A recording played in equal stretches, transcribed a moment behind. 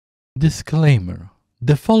Disclaimer.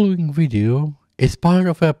 The following video is part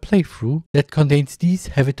of a playthrough that contains these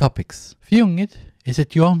heavy topics. Viewing it is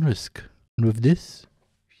at your own risk. And with this,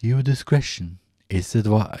 viewer discretion is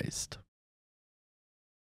advised.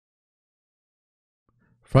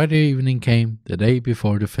 Friday evening came, the day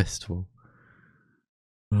before the festival.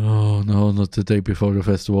 Oh no, not the day before the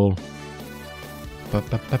festival.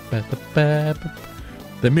 The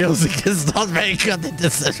music is not very good in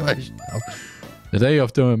this situation. The day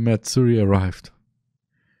of the Matsuri arrived.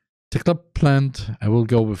 The club planned I will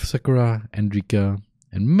go with Sakura, Enrika,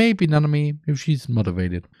 and maybe Nanami if she's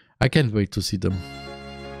motivated. I can't wait to see them.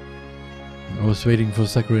 I was waiting for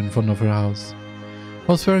Sakura in front of her house.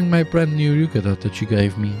 I was wearing my brand new yukata that she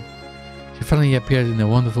gave me. She finally appeared in a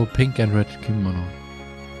wonderful pink and red kimono.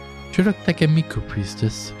 She looked like a Miku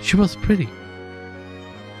priestess. She was pretty.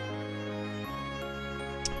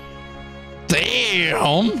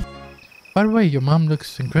 Damn! By the way, your mom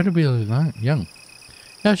looks incredibly young.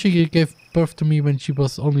 Yeah, she gave birth to me when she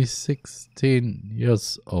was only 16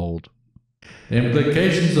 years old. The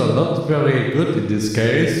implications are not very good in this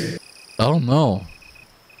case. Oh no.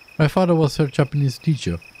 My father was her Japanese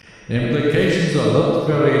teacher. The implications are not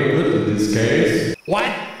very good in this case.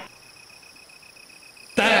 What?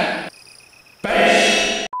 The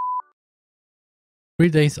bitch! 3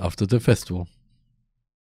 days after the festival.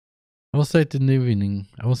 I was late in the evening.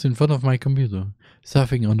 I was in front of my computer,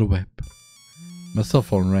 surfing on the web. My cell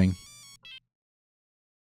phone rang.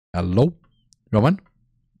 Hello? Roman?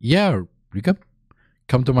 Yeah, Rika?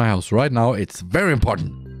 Come to my house right now, it's very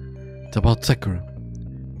important. It's about Sakura.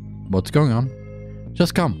 What's going on?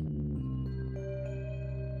 Just come.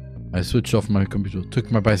 I switched off my computer,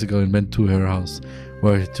 took my bicycle and went to her house,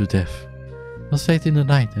 worried to death. It was late in the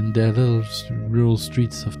night and the little rural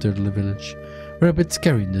streets of the village were a bit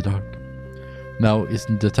scary in the dark. Now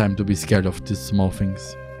isn't the time to be scared of these small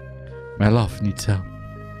things. My love needs help.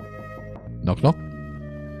 Knock knock.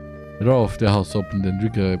 The door of the house opened and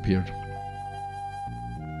Rika appeared.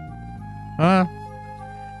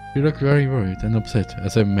 She looked very worried and upset,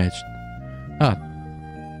 as I imagined.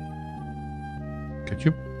 Could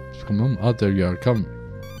you come on? Oh, there you are, come.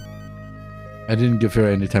 I didn't give her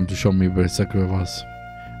any time to show me where Sakura was.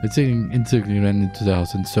 I instantly ran into the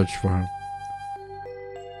house and searched for her.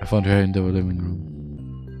 I found her in the living room.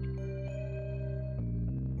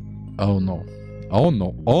 Oh no. Oh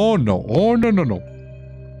no. Oh no. Oh no no no.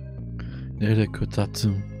 Near the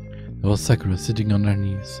kotatsu, there was Sakura sitting on her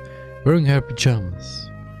knees, wearing her pajamas.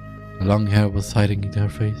 The long hair was hiding in her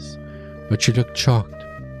face, but she looked shocked.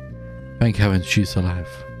 Thank heaven she's alive.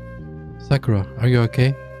 Sakura, are you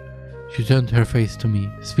okay? She turned her face to me,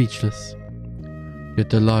 speechless. She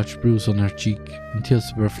had a large bruise on her cheek, and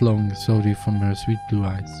tears were flowing slowly from her sweet blue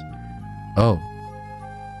eyes. Oh.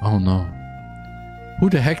 Oh no. Who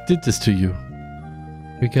the heck did this to you?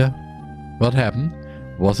 Rika, what happened?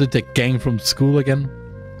 Was it the gang from school again?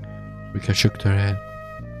 Rika shook her head.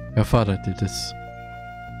 Her father did this.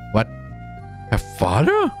 What? Her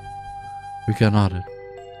father? Rika nodded.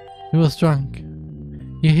 He was drunk.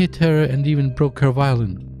 He hit her and even broke her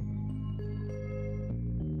violin.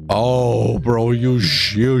 Oh, bro, you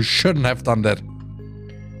shouldn't have done that.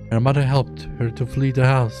 Her mother helped her to flee the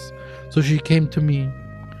house, so she came to me.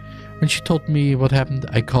 When she told me what happened,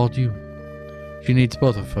 I called you. She needs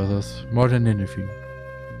both of us more than anything.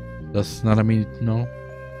 Does Nanami know?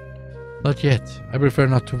 Not yet. I prefer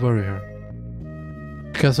not to worry her.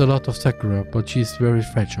 She has a lot of Sakura, but she's very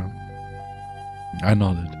fragile. I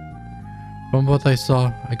nodded. From what I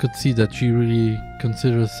saw, I could see that she really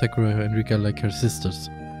considers Sakura and Rika like her sisters.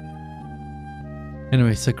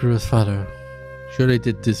 Anyway, Sakura's father surely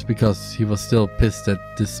did this because he was still pissed that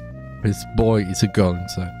his boy is a girl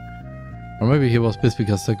inside. Or maybe he was pissed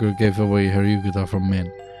because Sakura gave away her yukata from men.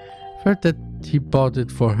 I heard that he bought it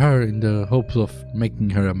for her in the hopes of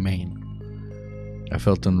making her a main. I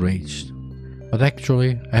felt enraged, but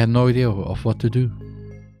actually I had no idea of what to do.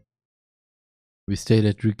 We stayed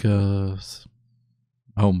at Rika's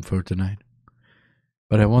home for the night,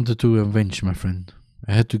 but I wanted to avenge my friend.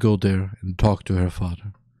 I had to go there and talk to her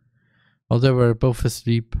father. While they were both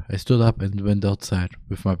asleep, I stood up and went outside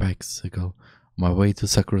with my bicycle on my way to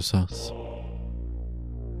Sakura's house.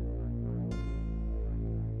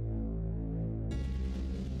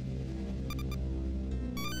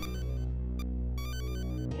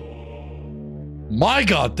 My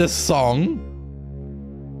god, this song!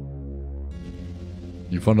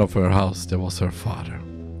 In front of her house, there was her father.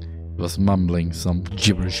 He was mumbling some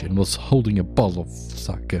gibberish and was holding a bottle of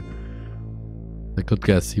sake. I could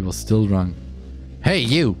guess he was still drunk. Hey,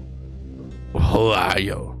 you! Who are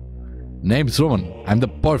you? Name's Roman. I'm the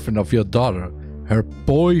boyfriend of your daughter. her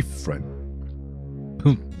boyfriend.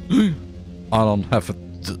 I don't have a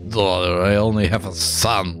daughter, I only have a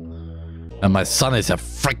son. And my son is a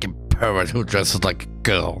freaking pervert who dresses like a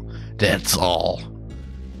girl. That's all.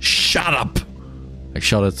 Shut up! I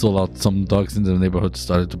shouted so loud some dogs in the neighborhood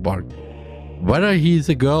started to bark. Whether he's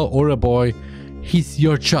a girl or a boy, he's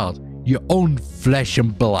your child, your own flesh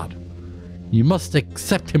and blood. You must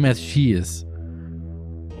accept him as he is.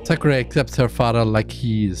 Sakura accepts her father like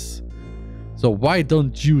he is. So why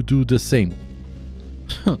don't you do the same?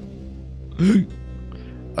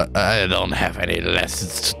 I don't have any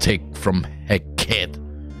lessons to take from a kid.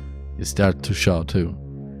 He started to shout too.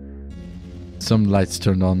 Some lights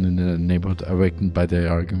turned on in the neighborhood, awakened by the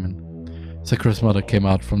argument. Sakura's mother came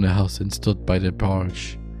out from the house and stood by the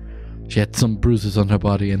porch. She had some bruises on her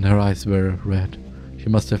body and her eyes were red. She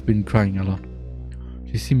must have been crying a lot.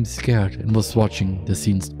 She seemed scared and was watching the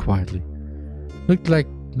scenes quietly.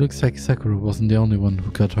 Looks like Sakura wasn't the only one who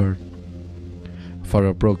got hurt.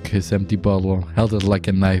 Father broke his empty bottle, held it like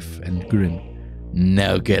a knife and grinned.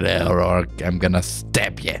 Now get out or I'm gonna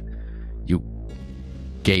stab you, you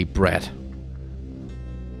gay brat.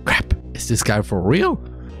 Crap, is this guy for real?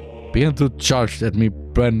 Began to charge at me,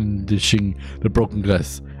 brandishing the broken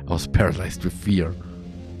glass. I was paralyzed with fear.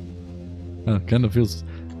 Kind of feels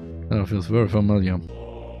very familiar.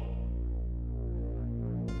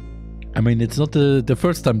 I mean, it's not the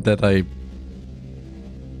first time that I...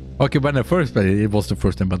 Okay, when I first played it, it was the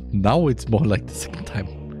first time, but now it's more like the second time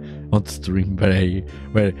on stream,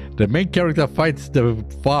 where the main character fights the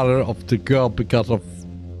father of the girl because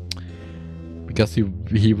he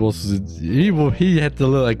had a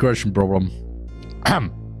little aggression problem.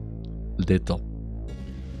 Little.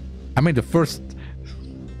 I mean,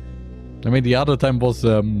 the other time was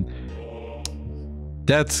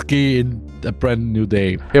Datsuki in A Brand New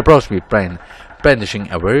Day. He approached me, brandishing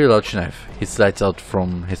a very large knife. He slides out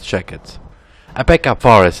from his jacket. I back up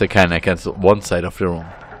far as I can against one side of the room.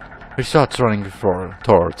 He starts running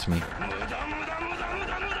towards me.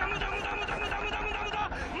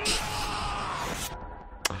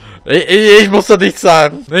 Ich muss doch nicht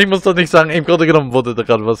sagen. Im Grunde genommen wurde da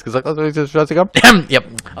gerade was gesagt. Also, ist scheißegal. Yep.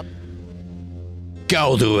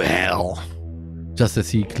 Go to hell. Just as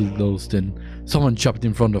he closed in, someone jumped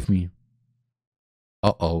in front of me.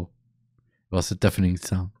 Uh-oh. It was a deafening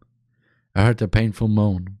sound. I heard a painful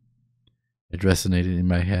moan. It resonated in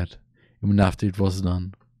my head, even after it was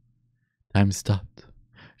done. Time stopped.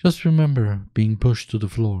 Just remember being pushed to the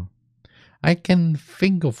floor. I can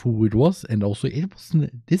think of who it was, and also it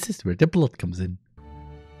wasn't. This is where the blood comes in.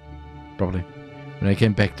 Probably. When I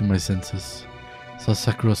came back to my senses, saw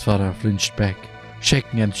Sakura's father flinched back,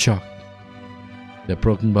 shaking and shocked. The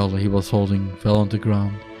broken bottle he was holding fell on the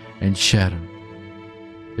ground and shattered.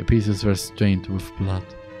 The pieces were stained with blood.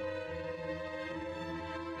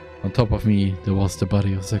 On top of me, there was the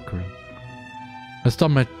body of Sakura. Her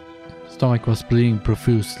stomach was bleeding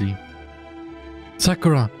profusely.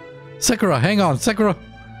 Sakura! Sakura, hang on, Sakura!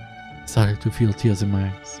 I started to feel tears in my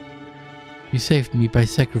eyes. You saved me by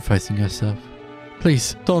sacrificing yourself.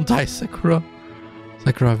 Please, don't die, Sakura!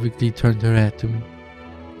 Sakura weakly turned her head to me,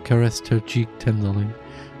 caressed her cheek tenderly,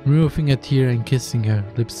 removing a tear and kissing her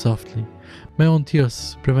lips softly. My own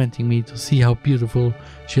tears preventing me to see how beautiful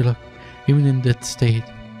she looked, even in that state.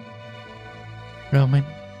 Roman,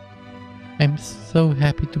 I'm so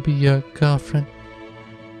happy to be your girlfriend.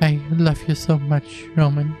 I love you so much,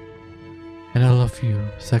 Roman. And I love you,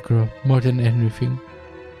 Sakura, more than anything.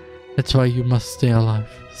 That's why you must stay alive.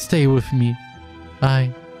 Stay with me.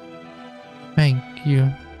 Thank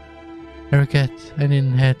you. I regret I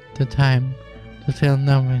didn't have the time to tell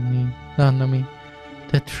Nanami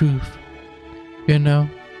the truth. You know,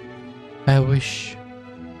 I wish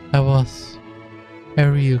I was a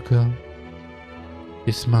real girl.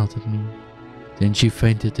 She smiled at me. Then she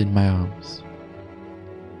fainted in my arms.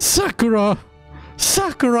 Sakura!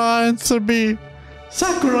 Sakura, answer me!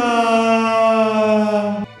 Sakura!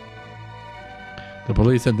 The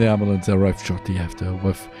police and the ambulance arrived shortly after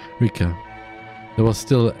with Rika. There was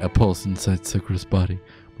still a pulse inside Sakura's body,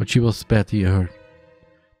 but she was badly hurt.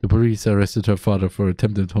 The police arrested her father for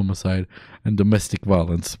attempted homicide and domestic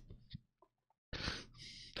violence.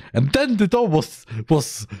 And then the door was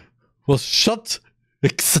shut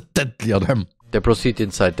accidentally on him. They proceed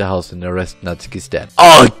inside the house and arrest Natsuki's dad.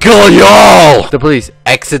 Oh, kill you all! The police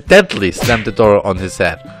accidentally slammed the door on his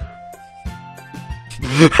head.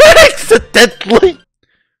 Accidentally!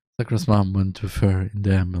 Sakura's mom went with her in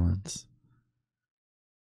the ambulance.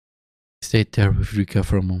 He stayed there with Rika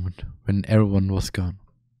for a moment when everyone was gone.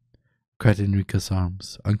 Cried in Rika's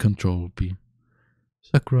arms, uncontrollably.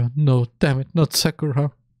 Sakura, no, damn it, not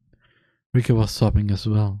Sakura. Rika was sobbing as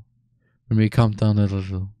well. When we calmed down a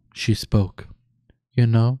little, she spoke. You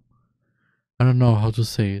know, I don't know how to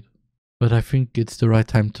say it, but I think it's the right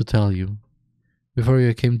time to tell you. Before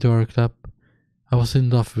you came to our club, I was in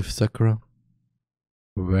love with Sakura.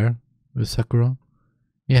 Where? With Sakura?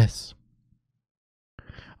 Yes.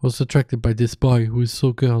 I was attracted by this boy who is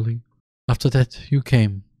so girly. After that, you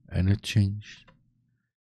came, and it changed.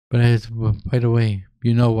 But by the way,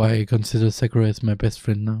 you know why I consider Sakura as my best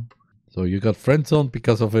friend now? So you got friendzoned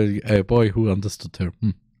because of a boy who understood her.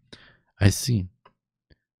 I see.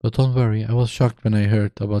 But don't worry, I was shocked when I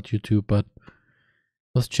heard about you two, but I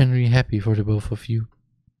was genuinely happy for the both of you.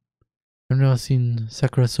 I've never seen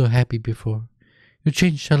Sakura so happy before. You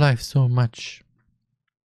changed her life so much.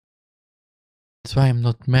 That's why I'm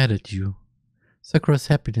not mad at you. Sakura's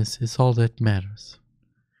happiness is all that matters.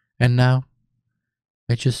 And now,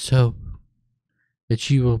 I just hope that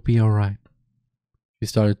she will be alright. She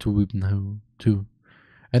started to weep now, too.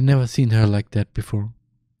 I'd never seen her like that before.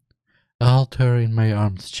 I held her in my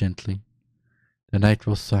arms gently. The night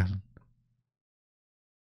was silent.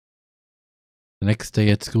 The next day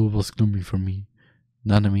at school was gloomy for me,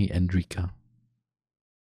 Nanami and Rika.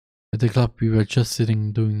 At the club we were just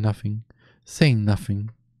sitting doing nothing, saying nothing.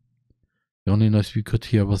 The only noise we could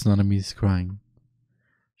hear was Nanami's crying.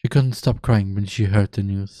 She couldn't stop crying when she heard the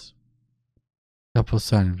news. The club was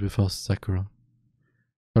silent without Sakura.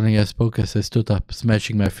 Suddenly I spoke as I stood up,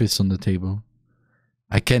 smashing my fist on the table.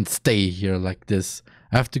 I can't stay here like this.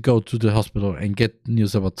 I have to go to the hospital and get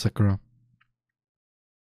news about Sakura.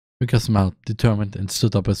 Rika smiled, determined, and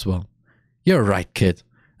stood up as well. You're right, kid.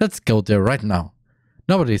 Let's go there right now.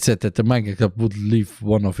 Nobody said that the manga club would leave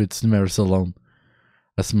one of its members alone.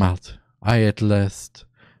 I smiled. I at last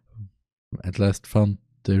found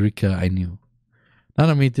the Rika I knew.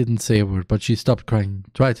 Nanami didn't say a word, but she stopped crying,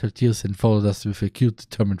 dried her tears, and followed us with a cute,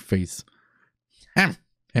 determined face.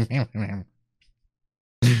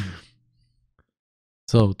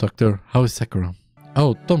 So, doctor, how is Sakura?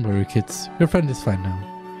 Oh, don't worry, kids. Your friend is fine now.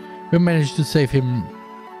 We managed to save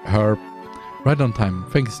her, right on time,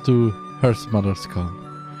 thanks to her mother's call.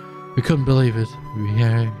 We couldn't believe it.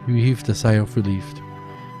 We heaved a sigh of relief.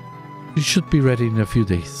 She should be ready in a few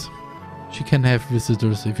days. She can have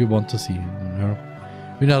visitors if you want to see her.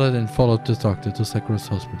 We nodded and followed the doctor to Sakura's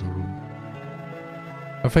hospital room.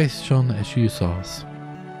 Her face shone as she saw us.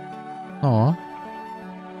 Aww.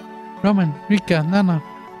 Roman, Rika, Nana,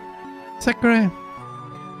 Sakura.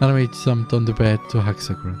 Nanami jumped on the bed to hug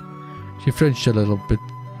Sakura. She flinched a little bit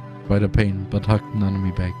by the pain, but hugged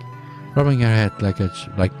Nanami back, rubbing her head like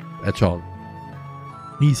a child.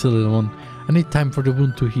 Easy, little one. I need time for the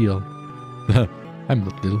wound to heal. I'm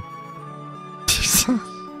not little.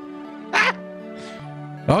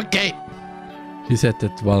 Okay, she said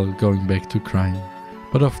that while going back to crying,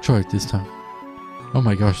 but of joy this time. Oh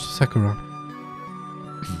my gosh, Sakura.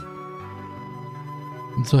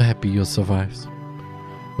 I'm so happy you survived.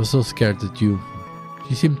 I was so scared that you...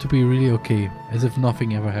 She seemed to be really okay, as if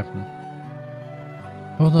nothing ever happened.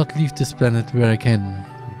 I will not leave this planet where I can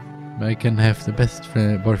have the best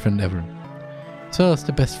boyfriend ever. So as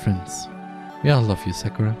the best friends. We all love you,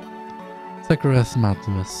 Sakura. Sakura smiled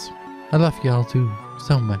to us. I love you all too,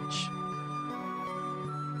 so much.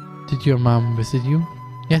 Did your mom visit you?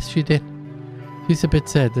 Yes, she did. She's a bit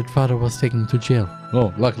sad that father was taken to jail.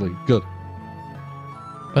 Oh, luckily, good.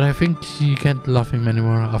 But I think she can't love him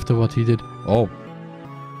anymore after what he did. Oh.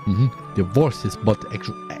 Divorces, but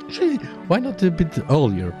actually, why not a bit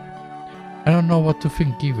earlier? I don't know what to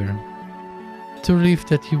think either. It's a relief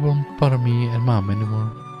that he won't bother me and mom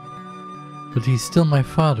anymore. But he's still my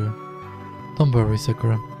father. Don't worry,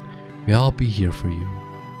 Sakura. We'll be here for you.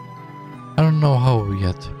 I don't know how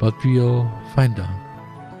yet, but we'll find out.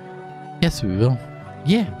 Yes, we will.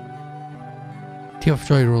 Yeah. A tear of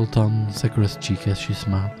joy rolled down Sakura's cheek as she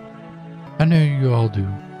smiled. I know you all do.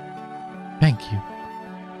 Thank you.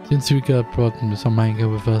 Since Rika brought some manga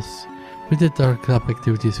with us, we did our club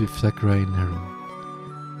activities with Sakura in her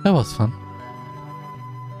room. That was fun.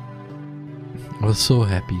 I was so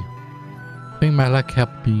happy. I think my luck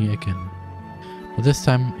helped me again. But this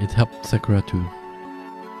time it helped Sakura too.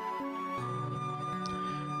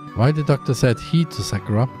 Why the doctor said he to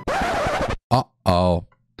Sakura? Uh-oh.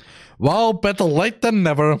 Well, better late than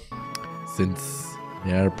never. Since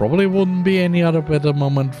there probably wouldn't be any other better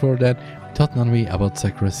moment for that. We told Nanami about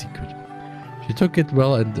Sakura's secret. She took it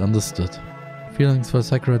well and understood. Feelings for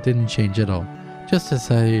Sakura didn't change at all, just as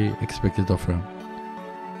I expected of her.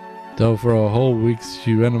 Though for a whole week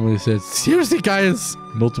she randomly said, "Seriously guys,"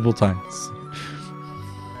 multiple times.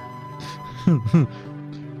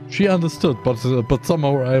 She understood, but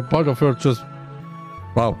somehow a part of her just...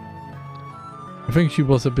 Wow. I think she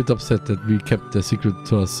was a bit upset that we kept the secret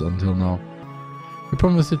to us until now. We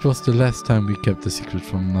promised it was the last time we kept the secret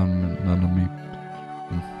from none of me.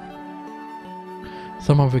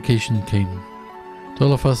 Summer vacation came. To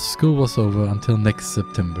all of us, school was over until next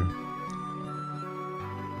September.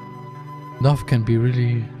 Love can be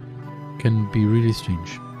really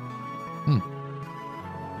strange.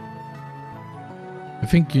 I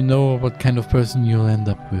think you know what kind of person you'll end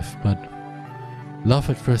up with, but love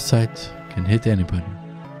at first sight can hit anybody.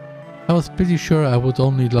 I was pretty sure I would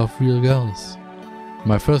only love real girls.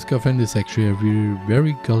 My first girlfriend is actually a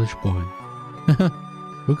very girlish boy.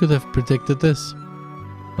 Who could have predicted this?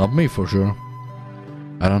 Not me for sure.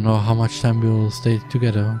 I don't know how much time we'll stay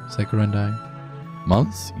together, Sakura and I.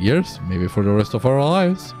 Months? Years? Maybe for the rest of our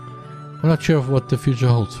lives? I'm not sure of what the future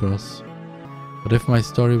holds for us. But if my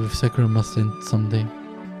story with Sakura must end someday,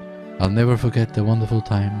 I'll never forget the wonderful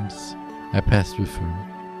times I passed with her.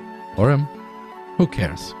 Or him. Who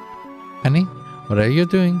cares? Honey, what are you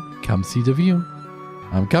doing? Come see the view.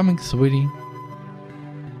 I'm coming, sweetie.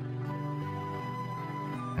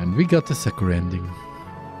 And we got the Sakura ending.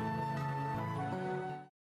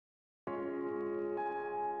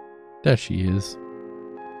 There she is.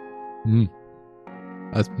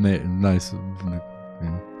 That's nice.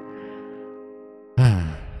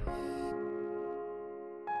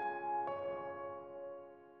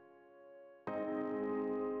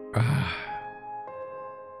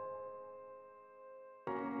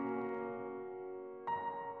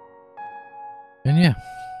 And yeah,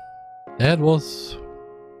 that was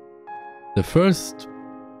the first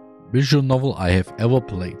visual novel I have ever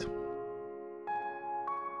played.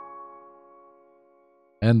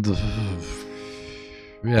 And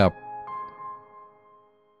yeah.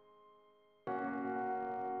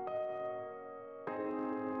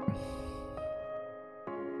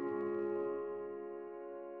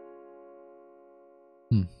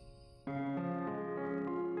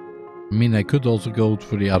 I mean, I could also go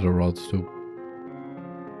for the other routes too.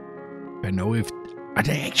 I know if... Are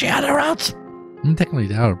they actually other routes? Technically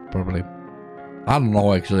they are, probably. I don't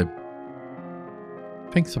know, actually.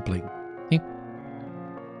 Thanks for playing. Yeah.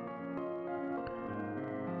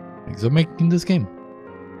 Thanks for making this game.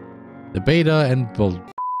 The beta and, well...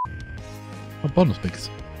 a bonus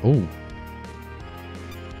mix. Oh.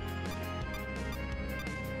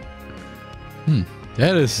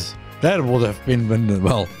 That would have been when,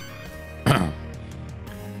 well...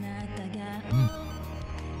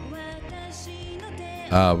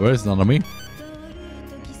 where's Nanami?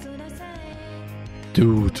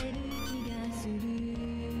 Dude.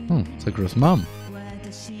 Sakura's mom.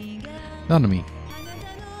 Nanami.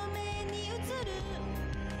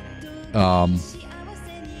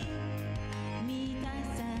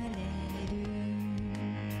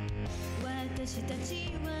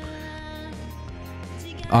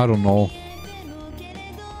 I don't know.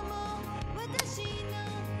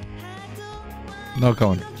 No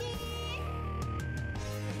comment.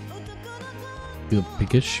 Feel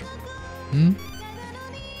piggish.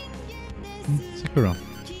 Sakura.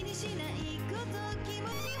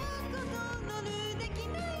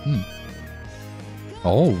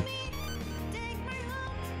 Oh.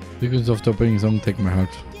 Because of the opening song, Take My Heart.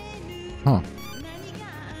 Huh.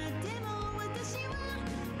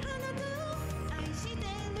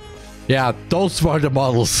 Yeah, those were the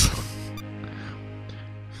models.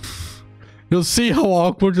 You'll see how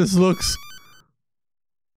awkward this looks.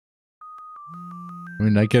 I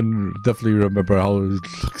mean, I can definitely remember how it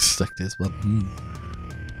looks like this, but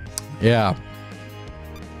yeah.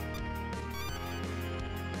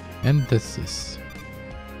 And this is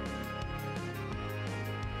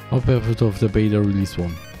Hope of the beta release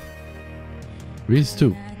 1. Release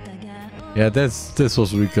 2. Yeah, this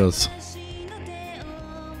was Rika's.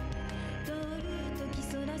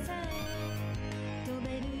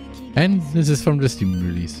 And this is from the Steam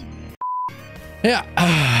release. Yeah,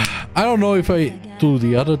 I don't know if I do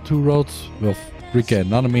the other two routes of Rika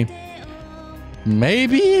and Nanami.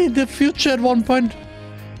 Maybe in the future at one point.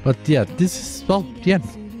 But yeah, this is, well, the end.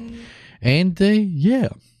 And yeah,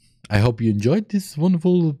 I hope you enjoyed this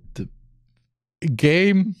wonderful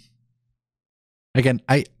game. Again,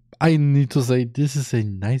 I need to say this is a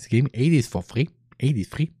nice game. 80 is for free. 80 is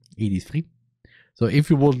free. 80 is free. So if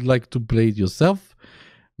you would like to play it yourself,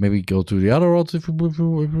 maybe go to the other routes if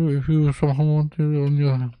you somehow want to on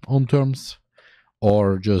your own terms,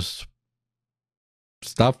 or just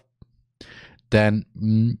stuff. Then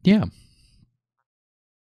yeah,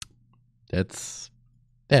 that's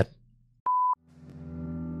that.